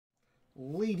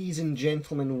Ladies and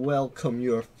gentlemen, welcome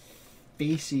your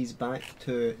faces back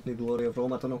to the glory of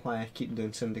Rome. I don't know why I keep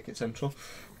doing Syndicate's intro.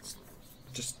 It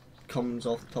just comes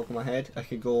off the top of my head. I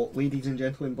could go, ladies and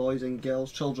gentlemen, boys and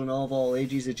girls, children of all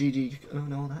ages, the GG... Oh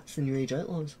no, that's the New Age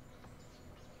Outlaws.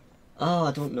 Oh,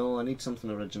 I don't know, I need something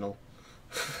original.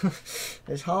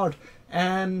 It's hard.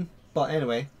 But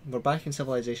anyway, we're back in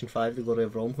Civilization V, the glory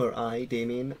of Rome, where I,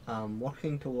 Damien, am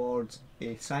working towards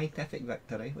a scientific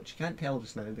victory, which you can't tell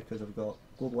just now because I've got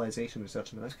globalisation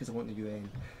research, and that's because I want the UN.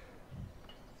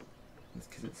 It's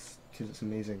because it's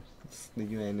amazing. The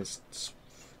UN is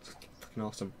fucking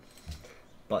awesome.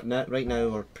 But now, right now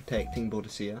we're protecting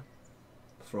Boadicea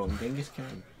from Genghis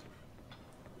Khan.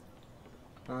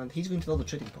 And he's going to build a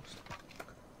trading post.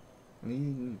 And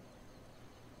he...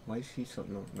 Why is he so...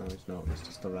 No, he's not. He's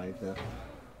just arrived there.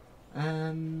 Yeah.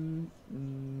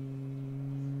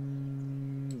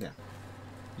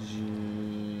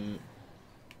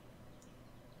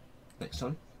 Next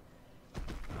turn.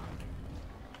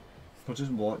 We're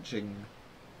just watching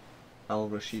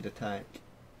Al-Rashid attack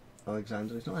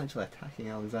Alexander. He's not actually attacking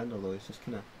Alexander though, he's just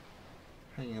kind of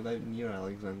hanging about near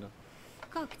Alexander.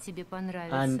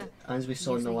 And as we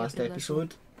saw in the last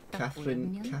episode,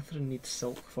 Catherine needs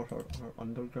silk for her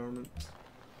undergarments.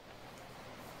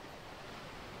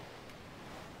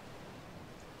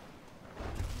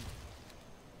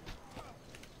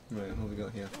 Right, what have we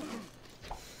got here?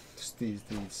 Just these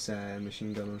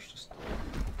machine gunners just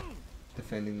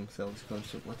defending themselves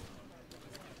constantly.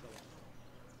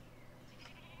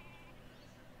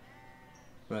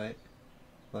 Right,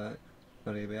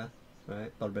 Arabia,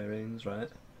 right, barbarians, right.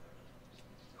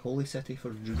 Holy city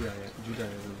for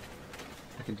Judaism.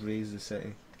 I could raise the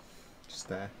city. Just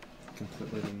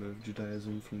completely remove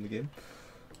Judaism from the game.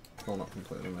 Well, not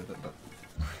completely remove it, but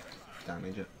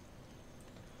damage it.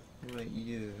 Right,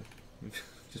 you.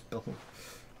 Just built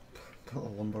a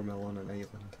lumber mill on an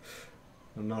island.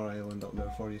 Another island up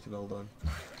there for you to build on.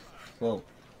 Whoa.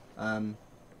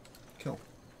 Cool.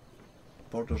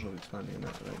 Borders are expanding in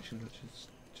that direction, which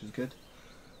is good.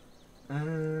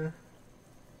 Let's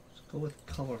go with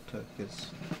cover too,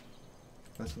 because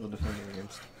that's what they're defending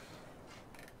against.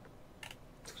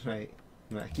 Right,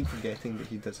 I keep forgetting that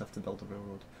he does have to build a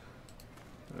railroad.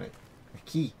 Right, a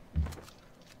key.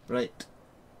 Right.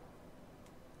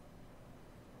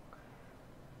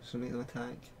 So make them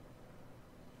attack.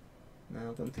 Now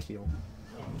I'll get them to heal.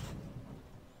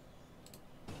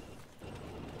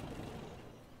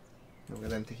 I'll get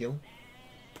them to heal.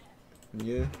 And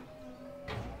you.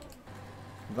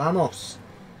 Vamos!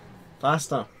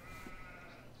 Faster!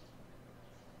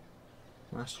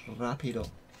 Más rápido.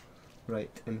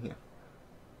 Right, in here.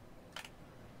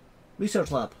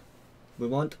 Research lab. We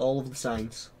want all of the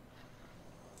science.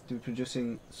 To be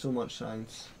producing so much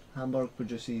science. Hamburg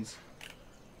produces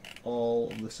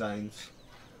all of the science.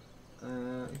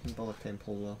 You can build a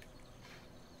temple though.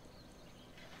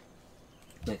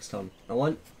 Next turn. I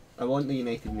want the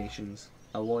United Nations.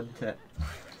 I want it.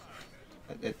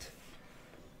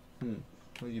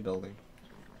 What are you building?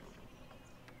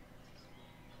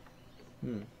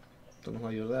 Don't know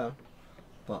why you're there,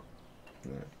 but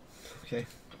yeah. Okay,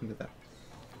 look at that.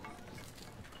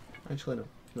 Actually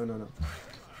no.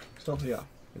 Stop here,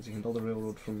 because you can build a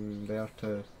railroad from there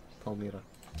to Palmyra.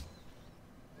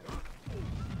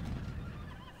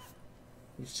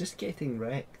 He's just getting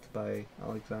wrecked by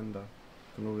Alexander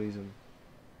for no reason.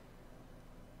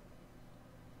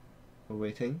 We're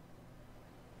waiting.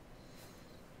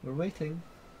 We're waiting.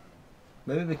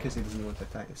 Maybe because he doesn't want to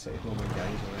attack the city. Oh my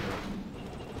guys,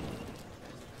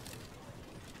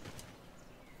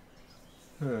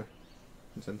 huh.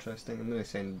 It's interesting. I'm going to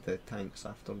send the tanks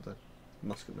after the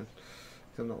musketmen.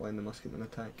 Because I'm not letting the musketmen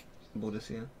attack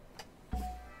Boadicea.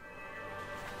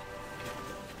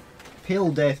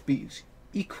 Pale death beats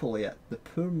equally at the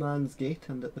poor man's gate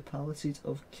and at the palaces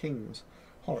of kings.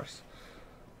 Horace.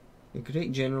 The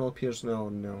great general appears now.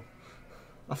 No.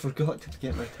 I forgot to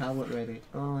get my tablet ready.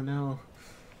 Oh no.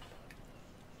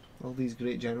 All these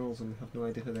great generals and I have no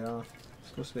idea who they are. It's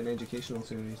supposed to be an educational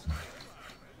series.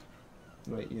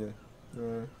 Right, you.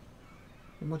 How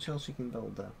much else you can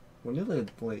build there? We're nearly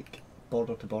like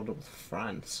border to border with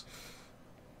France.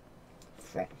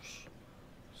 France.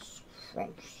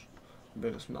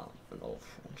 Biggest map in all of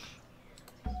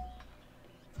France.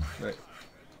 Right.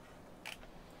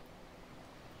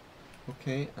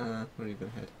 Okay, where are you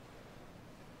going to head?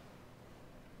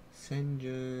 Send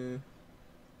you...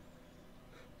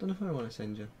 Don't know where I want to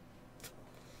send you.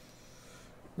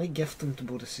 Might gift them to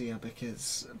Boadicea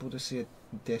because Boadicea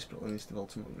desperately needs to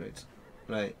build some upgrades.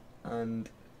 Right, and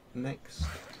next,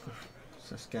 it's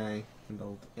this guy can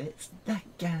build. It's that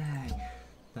guy!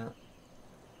 That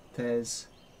is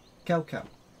Cow Cow.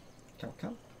 Cow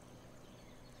Cow?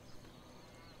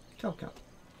 Cow Cow.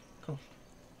 Of course.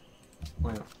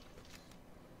 Why not?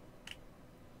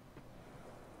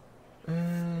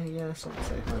 Yeah, that's what I'd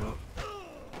say. Why not?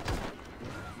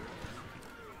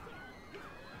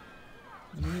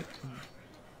 Yep.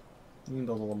 You can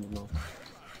build a lumber mill.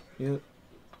 Yep.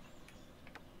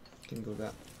 Can go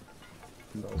that.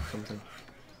 Can build something.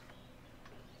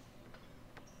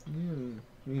 You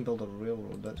can build a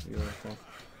railroad, that's what you're for.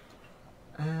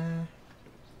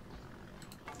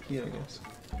 Here I guess.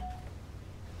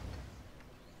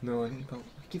 No, I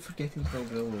keep forgetting to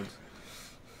build railroads.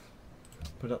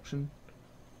 Production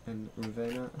in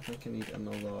Ravenna. I think I need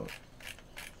another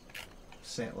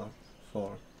settler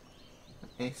for an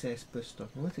SS booster.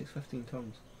 It only takes 15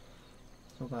 turns.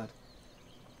 It's not bad.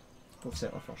 We'll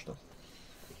settler first though.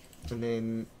 And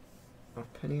then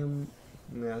Arpinium.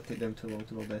 No, it'll take them too long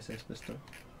to build SS booster.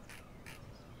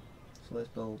 So let's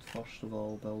build, first of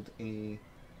all, build a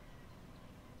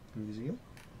museum.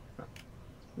 Ah.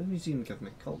 What does museum give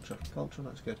me? Culture. Culture,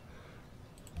 that's good.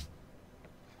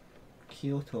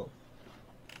 Kyoto.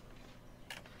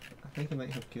 I think I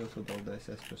might have Kyoto build the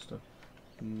SS booster.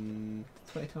 20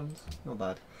 turns? Not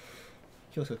bad.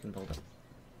 Kyoto can build it.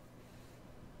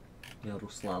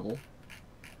 Yaroslavo.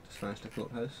 Just finished a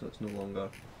courthouse, so it's no longer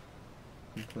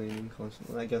complaining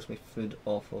constantly. That gives me food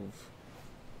off of...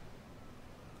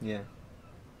 yeah.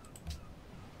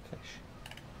 Fish.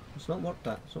 It's not worked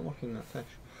that. It's not working that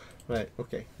fish. Right,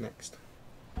 okay, next.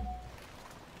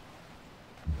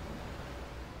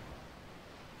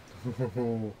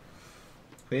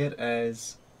 Where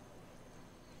is...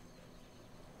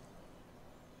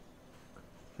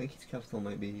 I think his capital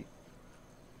might be...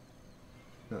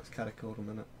 no, it's Karakorum,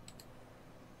 isn't it?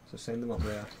 So send them up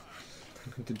there.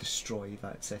 I'm going to destroy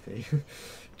that city.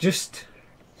 just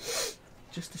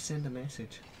to send a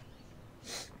message.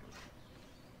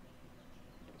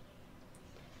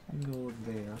 And go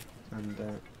there, and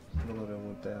another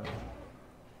railroad there.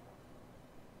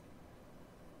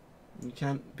 You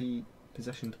can't be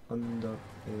positioned under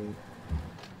a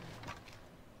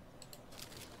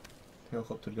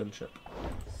helicopter gunship.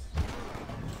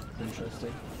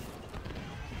 Interesting.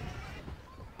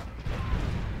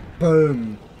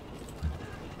 Boom!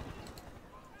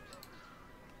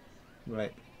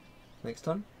 Right. Next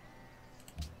turn.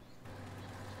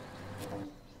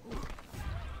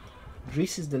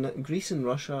 Greece and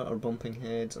Russia are bumping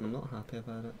heads, and I'm not happy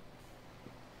about it.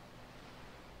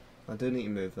 I do need to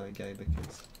move that guy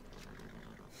because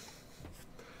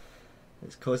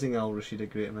it's causing Al Rashid a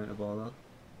great amount of bother.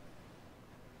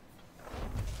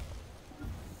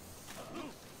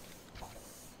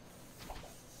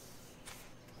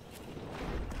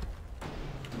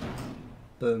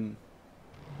 Boom.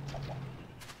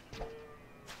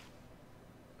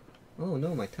 Oh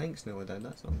no, my tank's nearly down,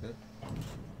 that's not good.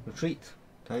 Retreat,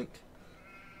 tank.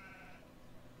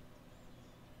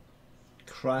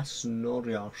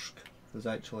 Krasnoyarsk is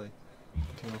actually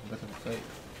putting off a bit of a fight.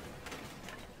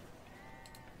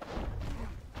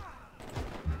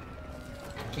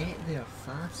 Get there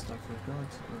faster, for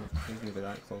God's sake. Oh, he's gonna be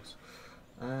that close.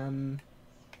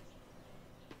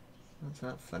 That's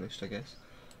that finished, I guess.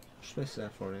 Space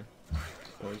there for you, I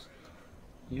suppose.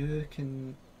 You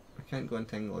can... I can't go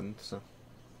into England, so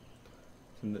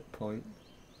it's a moot point.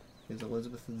 Because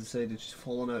Elizabeth has decided she's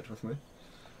fallen out with me.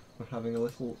 We're having a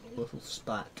little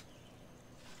spat.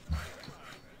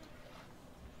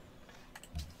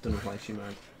 Don't know why she's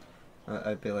mad.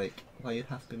 I'd be like, why you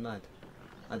have been mad?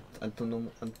 I don't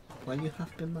know why you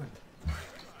have been mad.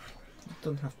 You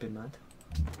don't have been mad.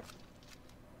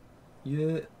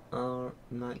 You are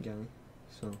that guy,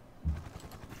 so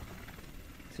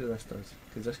see what this does,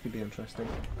 because this could be interesting.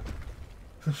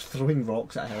 Throwing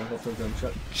rocks at a helicopter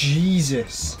gunship.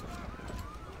 Jesus!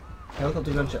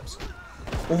 Helicopter gunships.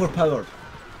 Overpowered.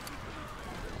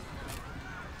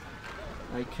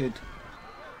 I can't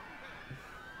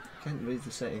raise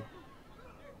the city.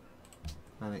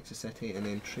 Annex the city and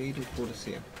then trade with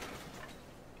Boadicea.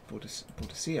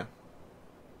 Boadicea.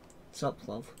 Sup,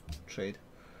 love? Trade.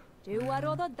 Do what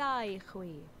other die,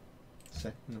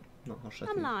 No, not her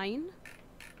city. I'm lying.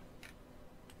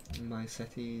 My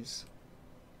cities.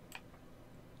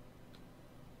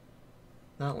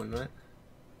 That one, right?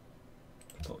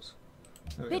 Propose.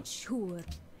 There we go. Sure.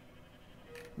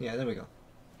 Yeah, there we go.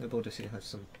 The Boadicea has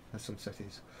some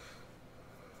cities.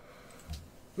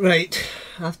 Right.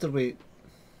 After we...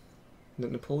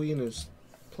 Napoleon is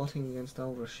plotting against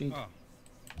Al Rashid.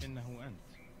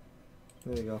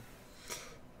 There you go.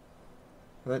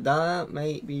 But that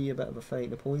might be a bit of a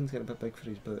fight. Napoleon's getting a bit big for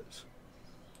his boots.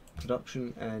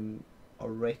 Production in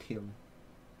Arretium.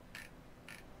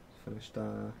 finished.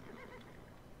 That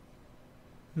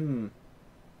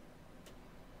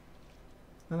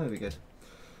might be good.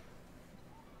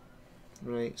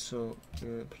 Right, so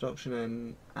production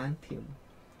in Antium.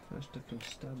 Finished a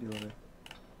constabulary.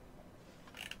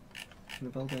 Can I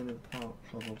build any of the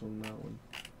parts other than that one?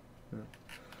 No.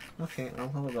 Okay, I'll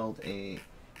have a build a...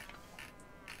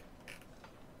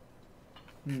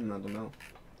 I don't know.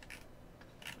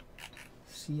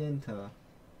 CN Tower.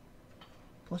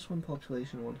 +1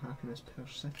 population, 1 happiness per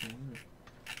city.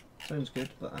 Sounds good,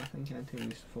 but I think Antium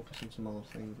needs to focus on some other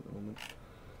things at the moment.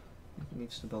 It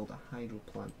needs to build a hydro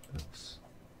plant. That's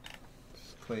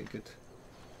quite a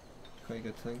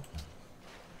good thing.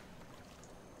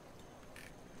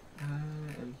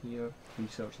 And here,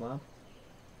 research lab.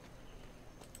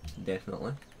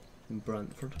 Definitely. In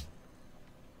Brantford.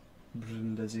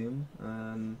 Brindisium.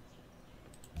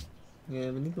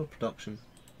 Yeah, we need more production.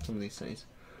 Some of these things.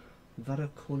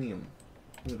 Variconium.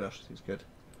 University is good.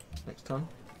 Next turn.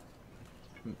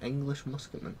 An English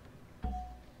musketman.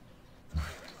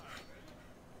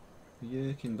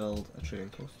 You can build a trading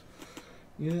post.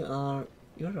 Your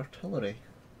artillery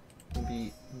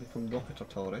can become rocket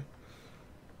artillery.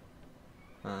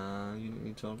 Unit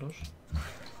needs orders.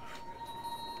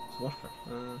 It's a worker.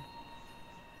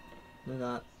 Now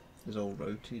that is all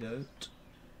routed out.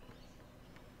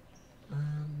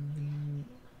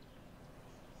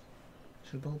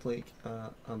 Should build like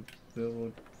a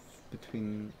railroad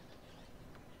between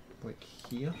like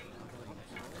here,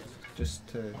 just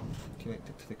to connect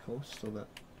it to the coast, so that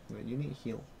you need to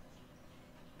heal,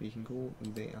 but you can go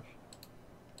there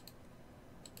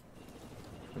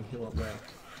and heal up there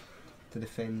to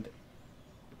defend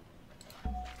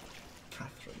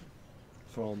Catherine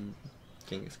from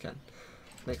Genghis Khan.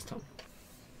 Next turn.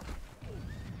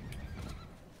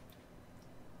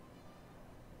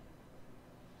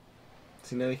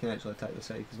 See, now we can actually attack the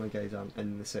city because my guys aren't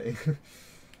in the city.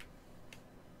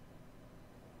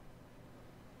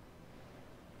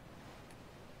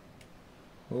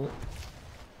 Oh.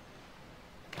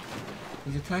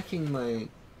 He's attacking my...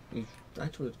 He's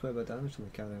actually did quite a bit of damage to my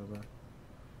carrier there.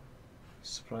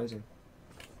 Surprising.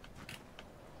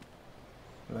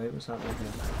 Right, what's happening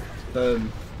here?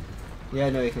 Boom! Yeah,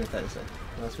 now he can attack the city.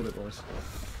 That's what it was.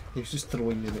 He was just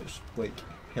throwing units, like,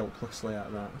 helplessly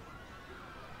at that.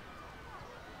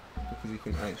 Because he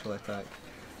can actually attack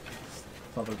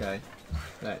the other guy.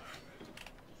 Right.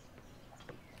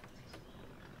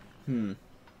 Can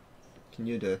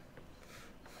you do?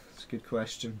 That's a good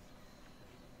question.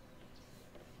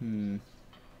 There's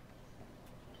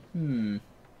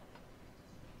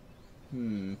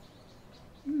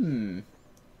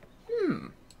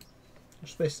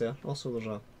space there. Also there's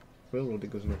a railroad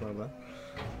that goes in over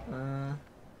there.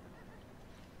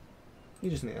 You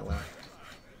just need a left.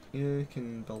 You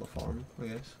can build a farm, I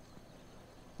guess.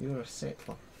 You're a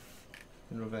settler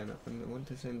in Ravenna, and we want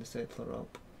to send the settler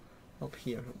up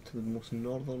here, up to the most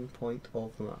northern point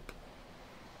of the map.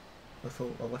 A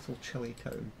little chilly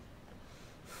town.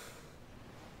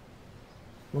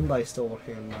 Mumbai's still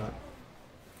working on that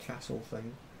castle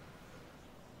thing.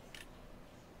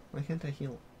 Why can't I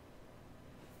heal?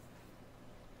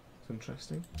 It's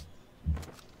interesting.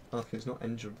 Okay, it's not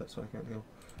injured, that's why I can't heal.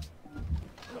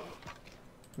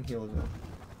 And heal as well.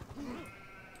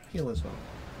 Heal as well.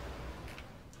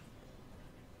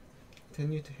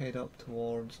 Continue to head up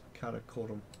towards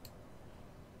Karakorum.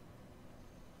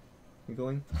 You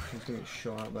going? He's going to get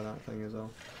shot at by that thing as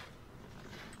well.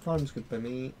 Farm's good by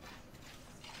me.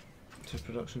 To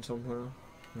production somewhere.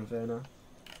 Ravenna.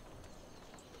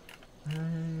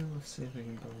 Let's see if we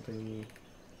can build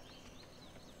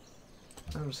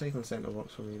a recycling centre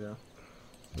works for me there.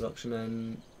 Production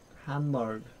in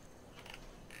Hamburg.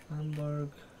 No,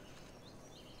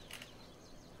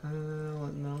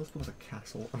 let's go with a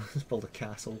castle. Let's build a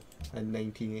castle in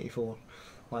 1984.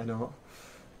 Why not?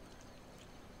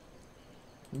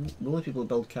 The only people who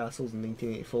build castles in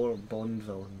 1984 are Bond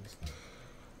villains.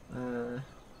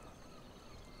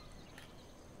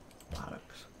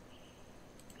 Barracks.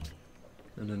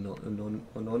 And an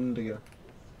Onondia.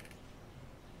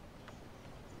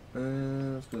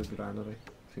 Let's go to granary.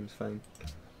 Seems fine.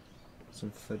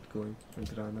 Some food going. A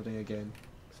granary again.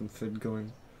 Some food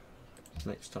going.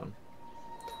 Next turn.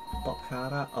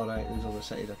 Bukhara. Alright, these are the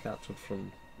cities I captured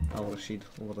from Al Rashid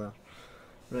over there.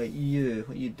 Right, you.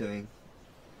 What are you doing?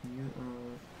 You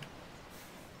are...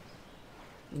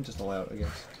 I'm just alert, I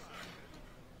guess.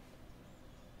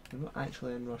 You're not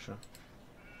actually in Russia.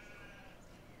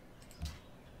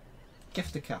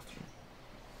 Gift to Catherine.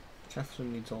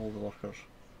 Catherine needs all the workers.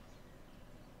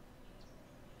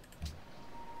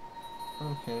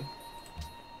 Okay.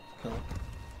 Cool.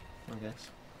 I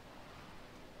guess.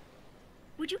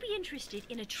 Would you be interested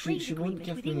in a trade She won't agreement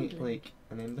give with me, England? like,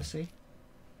 an embassy.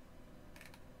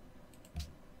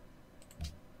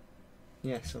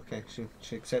 Yes, okay,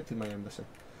 she accepted my embassy.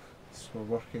 So we're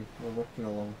working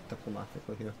along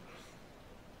diplomatically here.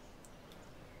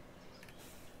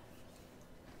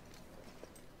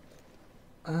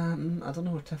 I don't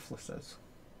know where Tiflis is.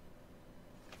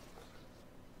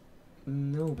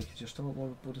 No, because you're still at war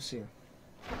with Boadicea.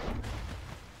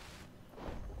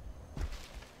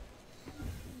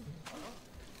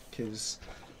 Because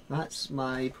that's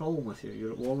my problem with you.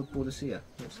 You're at war with Boadicea.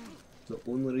 That's the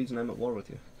only reason I'm at war with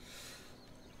you.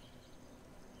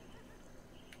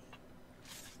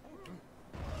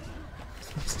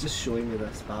 It's just showing you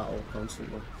this battle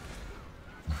constantly.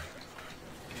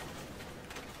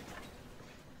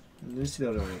 There needs to be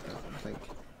a railroad there, I think.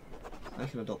 I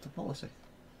can adopt a policy.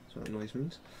 That's what that noise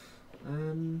means.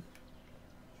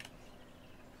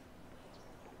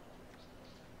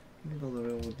 Maybe build a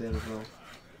railroad there as well.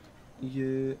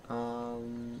 You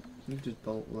just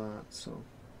built that, so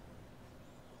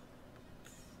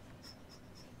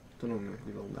don't know if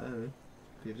you built that now,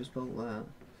 but you've just built that.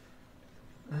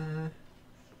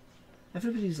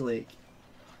 Everybody's like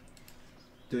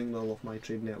doing well off my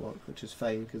trade network, which is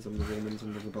fine because I'm the Romans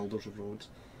and we're the builders of roads.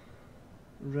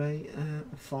 Right, a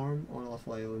farm on a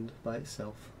little island by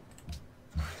itself.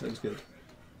 Sounds good.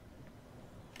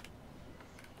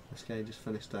 This guy just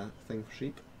finished a thing for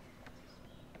sheep.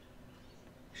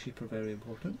 Sheep are very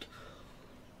important.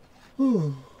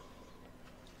 I'm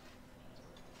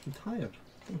tired.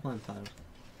 I don't know why I'm tired.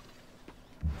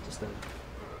 Just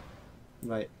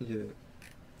right, you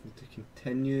need to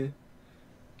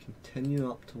continue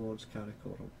up towards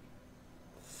Karakorum.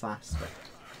 Faster.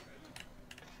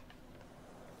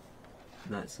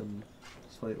 And that's a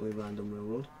slightly random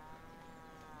railroad,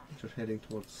 which are heading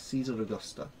towards Caesar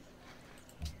Augusta.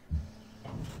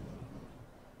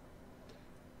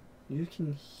 You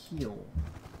can heal.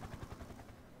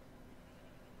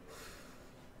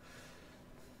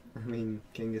 I mean,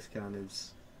 Genghis Khan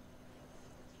is...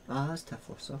 Ah, that's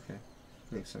Tiflis, okay.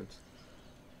 Makes sense.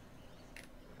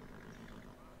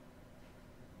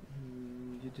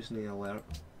 You just need an alert.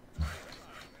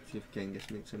 See if Genghis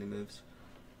makes any moves.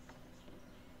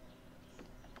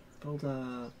 Build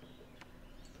a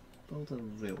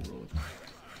railroad.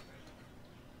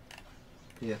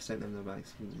 Yeah, sent them their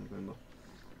bags, remember.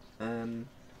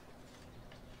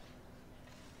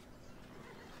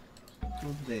 Go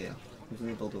there. We're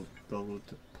going to build a railroad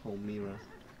to Palmyra.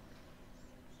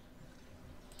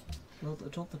 Well,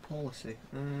 adopt the policy.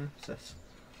 What's this?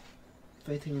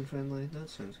 Fighting and friendly, that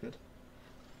sounds good.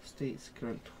 States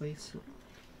grant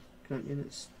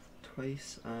units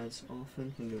twice as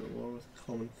often when you're at war with a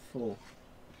common foe.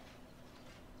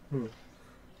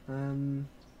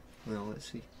 Well, let's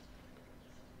see.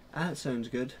 That sounds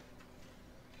good.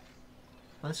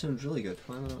 That sounds really good.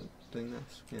 Why am I not doing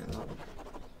this? Yeah, that one.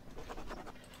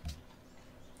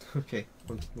 Okay,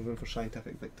 we're going for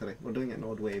scientific victory. We're doing it in an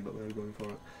odd way, but we're going for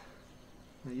it.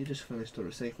 Now you just finished a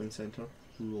recycling centre,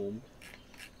 Rome.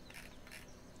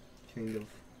 Kind of.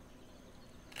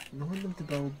 I want them to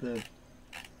build the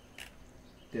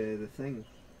thing.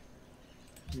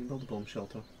 You can build a bomb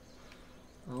shelter.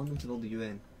 I want them to build the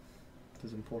UN. It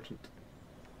is important.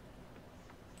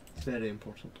 It's very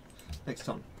important. Next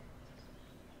turn.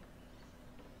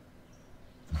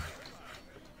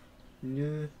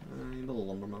 New, you build a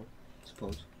lumber mill, I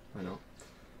suppose. Why not?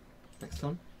 Next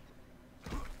turn.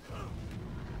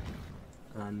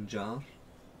 Anjar.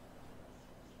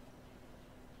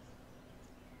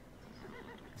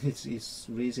 He's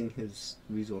raising his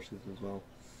resources as well.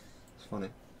 It's funny.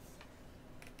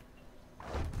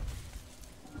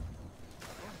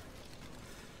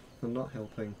 They're not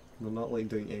helping. They're not like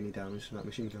doing any damage to that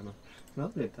machine gunner. Can I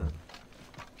upgrade that?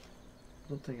 I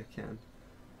don't think I can.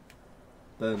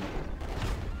 Boom.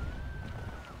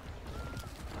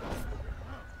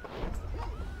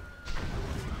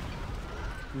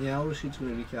 Yeah, Al Rashid's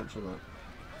going to recapture that.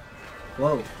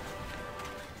 Whoa.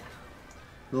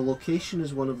 The location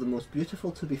is one of the most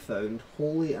beautiful to be found,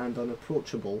 holy and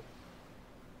unapproachable.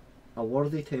 A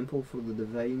worthy temple for the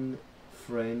divine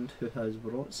friend who has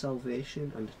brought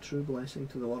salvation and true blessing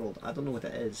to the world. I don't know what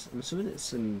it is. I'm assuming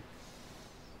it's in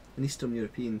an Eastern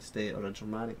European state or a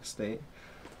Germanic state.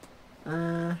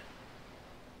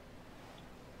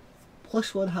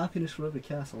 Plus 1 happiness for every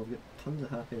castle. I've got tons of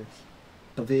happiness.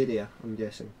 Bavaria, I'm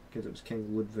guessing, because it was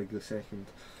King Ludwig II.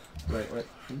 Right, let...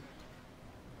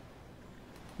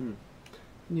 Can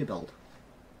you build?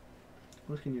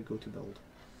 Where can you go to build?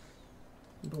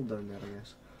 Build down there, I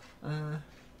guess.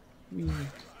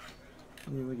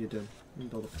 What are you doing? You can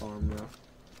build a farm there.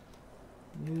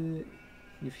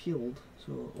 you've healed,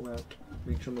 so alert,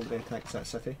 make sure nobody attacks that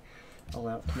city.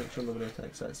 Alert, make sure nobody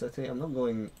attacks that city. I'm not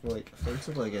going like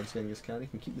offensively against Genghis Khan. He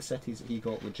can keep the cities that he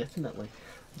got legitimately.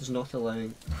 Just not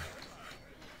allowing.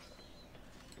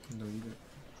 No, you do.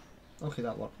 Okay,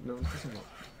 that worked. No, it doesn't work.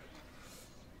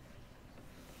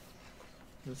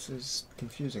 This is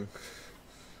confusing.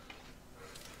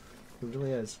 It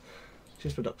really is.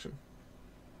 Cheese production.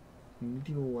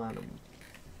 Medieval animal.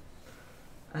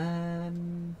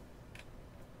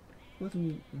 What a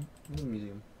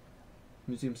museum.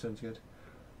 Museum sounds good.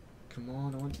 Come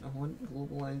on, I want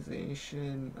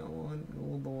globalization. I want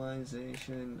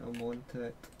globalization. I want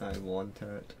it. I want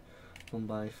it.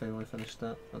 I finally finished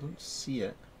that. I don't see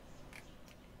it.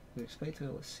 You expect to be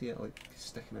able to see it like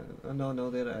sticking out. Oh no, no,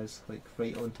 there it is. Like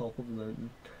right on top of the mountain.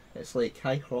 It's like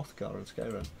High Hrothgar in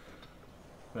Skyrim.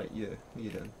 Right, what are you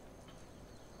doing?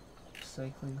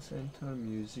 Recycling centre,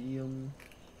 museum.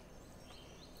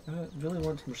 I really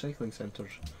want recycling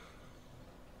centres.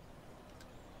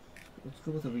 Let's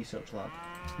go with a research lab.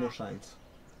 More science.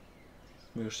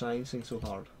 We're sciencing so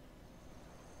hard.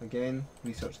 Again,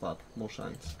 research lab. More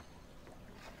science.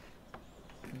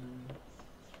 I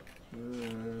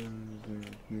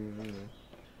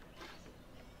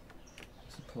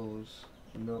suppose.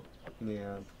 No.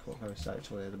 Yeah, courthouse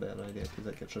actually is a better idea because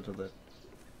it gets rid of the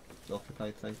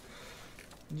occupied thing.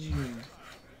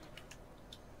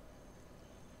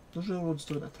 Those railroads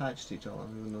don't attach to each other,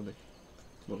 even though they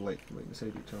were like beside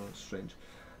each other. It's strange.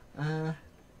 I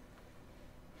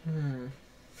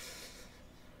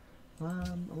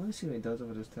want to see what he does if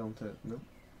I just tell him to. No.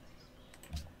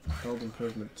 Build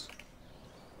improvements.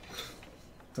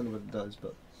 Don't know what it does,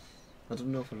 but I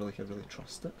don't know if I really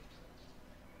trust it.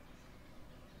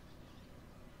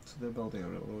 So they're building a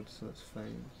railroad, so that's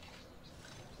fine.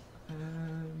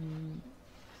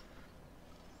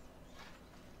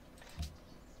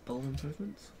 Build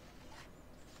improvements?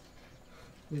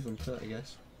 Leave them to it, I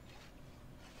guess.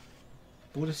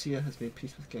 Boadicea has made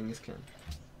peace with Genghis Khan.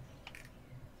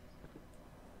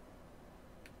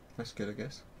 That's good, I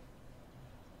guess.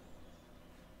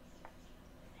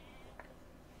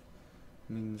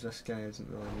 Means this guy isn't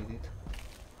really needed.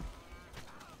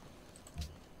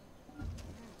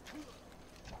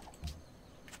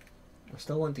 I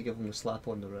still want to give him a slap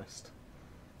on the wrist.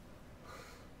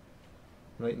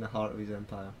 Right in the heart of his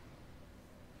empire.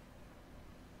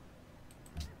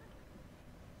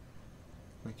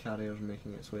 My carrier's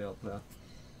making its way up there.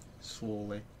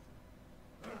 Slowly.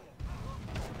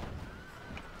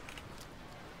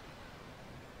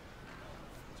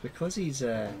 It's because he's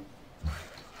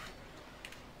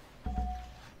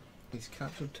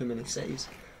captured too many cities.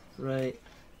 Right.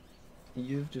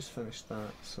 You've just finished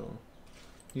that, so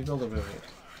you build a railroad.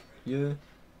 You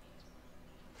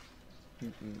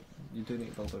do need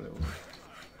to build a railroad.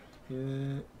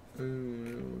 You I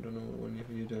don't know what one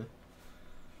you do.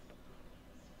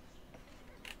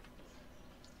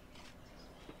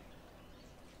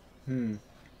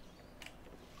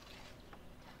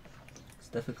 It's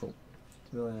difficult.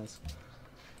 It really is.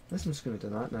 This one's going to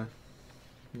do that now.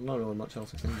 Not really much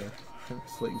else I can do.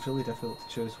 It's like it's really difficult to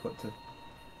choose what to.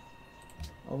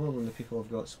 Other than the people I've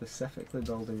got specifically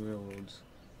building railroads,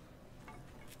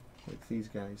 like these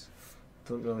guys,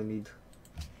 don't really need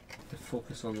to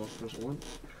focus on workers at once.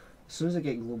 As soon as I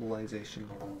get globalisation,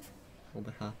 I'll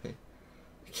be happy.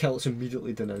 The Celts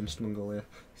immediately denounced Mongolia.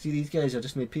 See, these guys I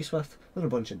just made peace with? They're a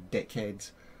bunch of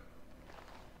dickheads.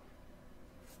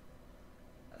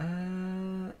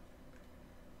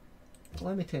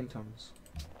 Allow me 10 turns.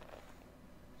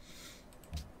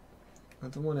 I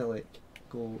don't want to like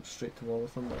go straight to war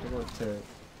with them, but I want to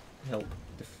help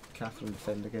Catherine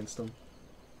defend against them.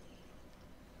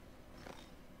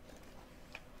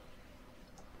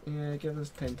 Yeah, give us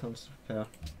 10 turns to prepare.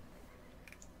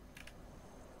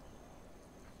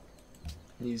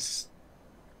 He's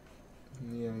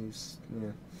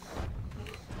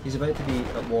He's about to be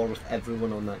at war with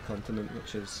everyone on that continent,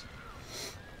 which is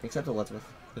except Elizabeth,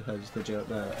 who has the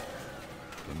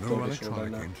The new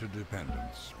electronic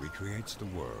interdependence recreates the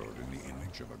world in the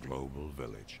image of a global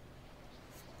village.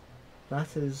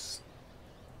 That is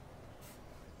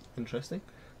interesting.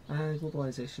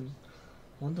 Globalisation.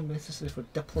 Wonder necessary for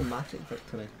diplomatic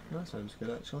victory. That sounds good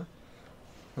actually.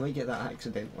 I might get that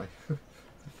accidentally.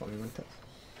 Funny, wouldn't it?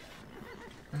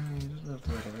 You just have to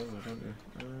have a railroad, don't you?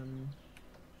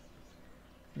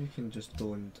 You can just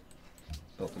go and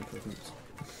build improvements.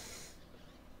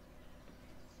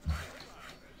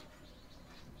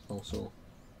 Also,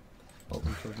 build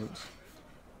improvements.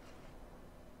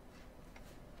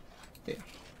 There.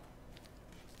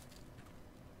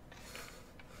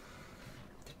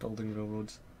 Building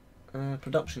railroads.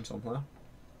 Production somewhere.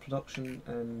 Production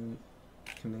in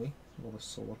Kume, well, the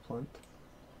solar plant.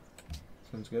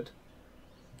 Sounds good.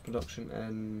 Production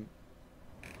in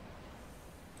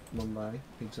Mumbai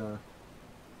needs a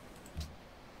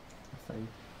thing.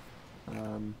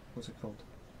 What's it called?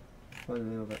 What's the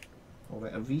name of it?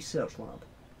 Alright, a research lab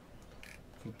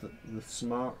for the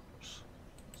smarts.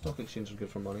 Stock exchange is good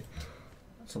for money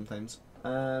sometimes.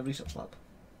 Research lab.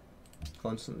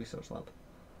 Constant research lab.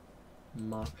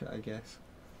 Market, I guess.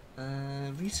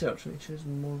 Research, we choose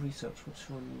more research. Which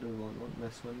one do we want? I want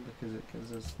this one because it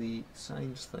gives us the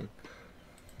science thing.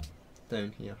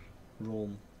 Down here.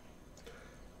 Rome.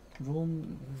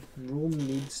 Rome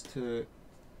needs to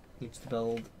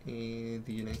build the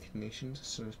United Nations as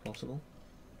soon as possible.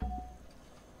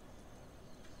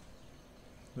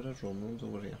 Where is Rome? Rome's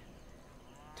over here.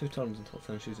 2 turns until it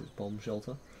finishes its bomb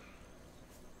shelter.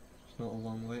 It's not a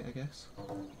long wait, I guess.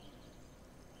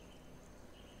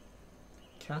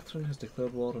 Catherine has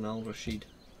declared war on Al Rashid.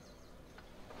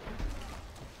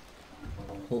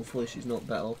 Hopefully she's not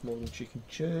bit off more than she can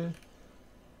chew.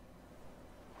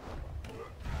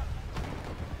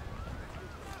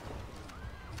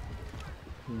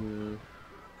 He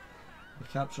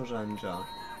captures Anjar.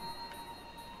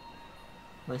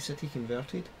 My city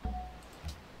converted?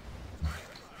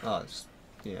 Ah, it's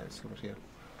over here.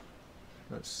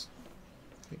 That's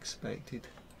expected.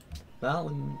 That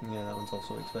one, yeah, that one's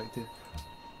also expected.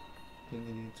 He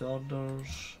needs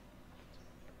orders.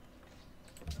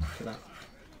 Look at that.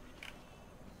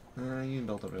 You can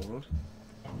build a railroad.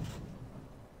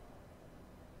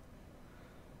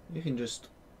 You can just...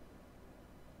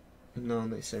 No,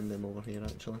 let's send them over here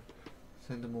actually.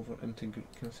 Send them over into Greece.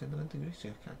 Can I send them into Greece?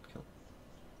 Yeah, I can't kill.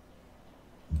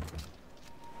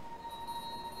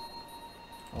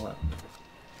 Alert.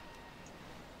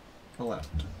 Alert.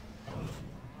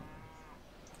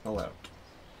 Alert.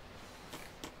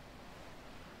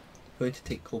 Going to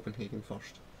take Copenhagen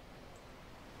first.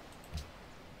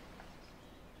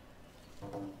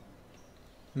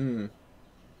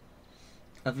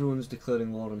 Everyone's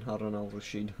declaring war on Harun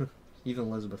al-Rashid. Even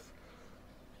Elizabeth.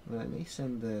 Right, nice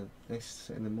send the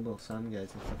mobile Sam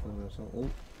guys and stuff like that. So, oh,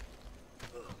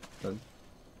 done.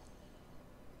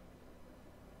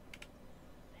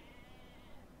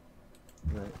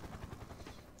 Right.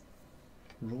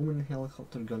 Roman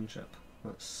helicopter gunship.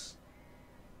 That's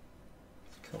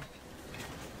cool.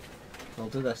 I'll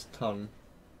do this turn.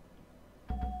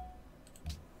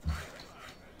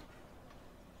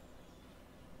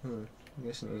 I'm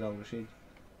guessing it was Al Rashid.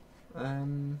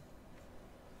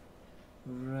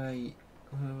 Right,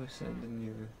 where are we sending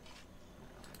you?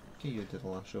 Okay, you did the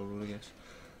last railroad, I guess.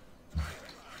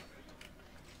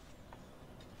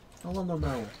 A lumber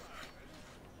mill.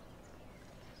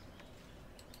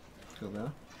 Go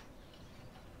there.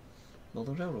 Build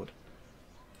a railroad.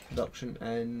 Production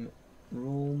in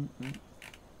Rome.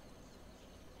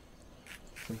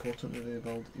 It's important that they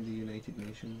build the United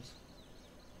Nations.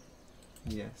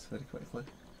 Yes, very quickly.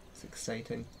 It's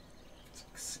exciting. It's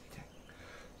exciting.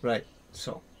 Right,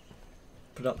 so.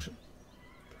 Production.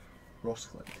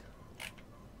 Roskilde.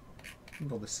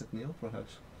 Build the Sydney Opera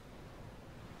House.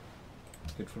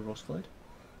 Good for Roskilde.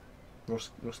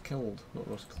 Roskilde, not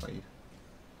Roskilde.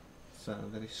 It's a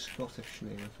very Scottish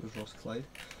name if it was Roskilde.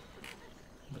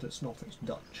 But it's not, it's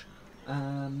Dutch.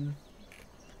 It's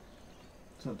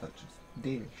not Dutch, it's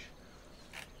Danish.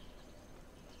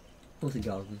 Lovely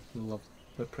garden, love,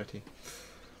 they're pretty.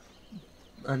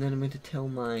 And then I'm going to tell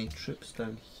my troops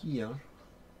down here,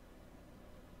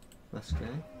 this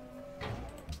guy,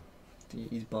 to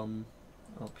get his bum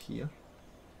up here,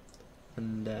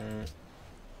 and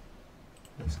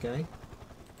this guy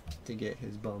to get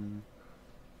his bum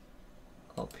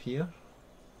up here,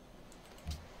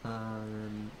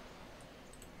 and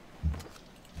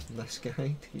this guy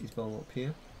to get his bum up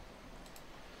here,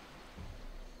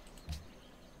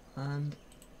 and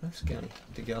this guy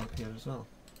to get up here as well.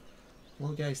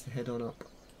 Well guys, to head on up.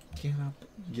 Get up,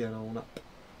 get on up.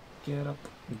 Get up,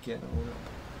 get on up.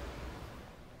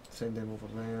 Send them over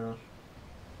there.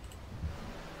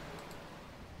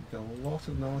 We've got a lot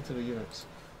of military units.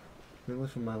 Mainly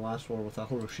from my last war with Al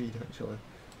Rashid actually.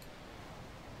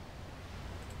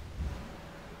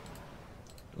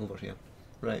 Over here.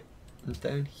 Right. And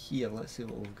down here, let's see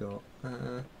what we've got.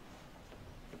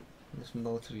 There's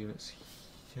military units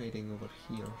hiding over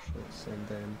here, so let's send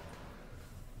them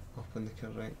up in the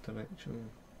correct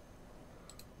direction.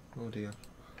 Oh dear.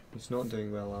 He's not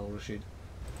doing well, Al Rashid.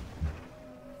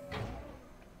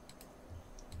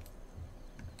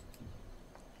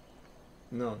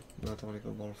 No, I don't want to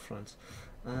go more with France.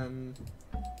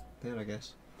 There I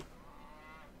guess.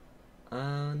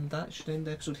 And that should end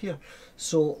the episode here.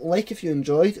 So, like if you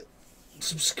enjoyed,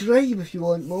 subscribe if you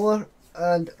want more,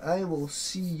 and I will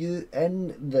see you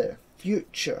in the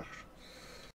future.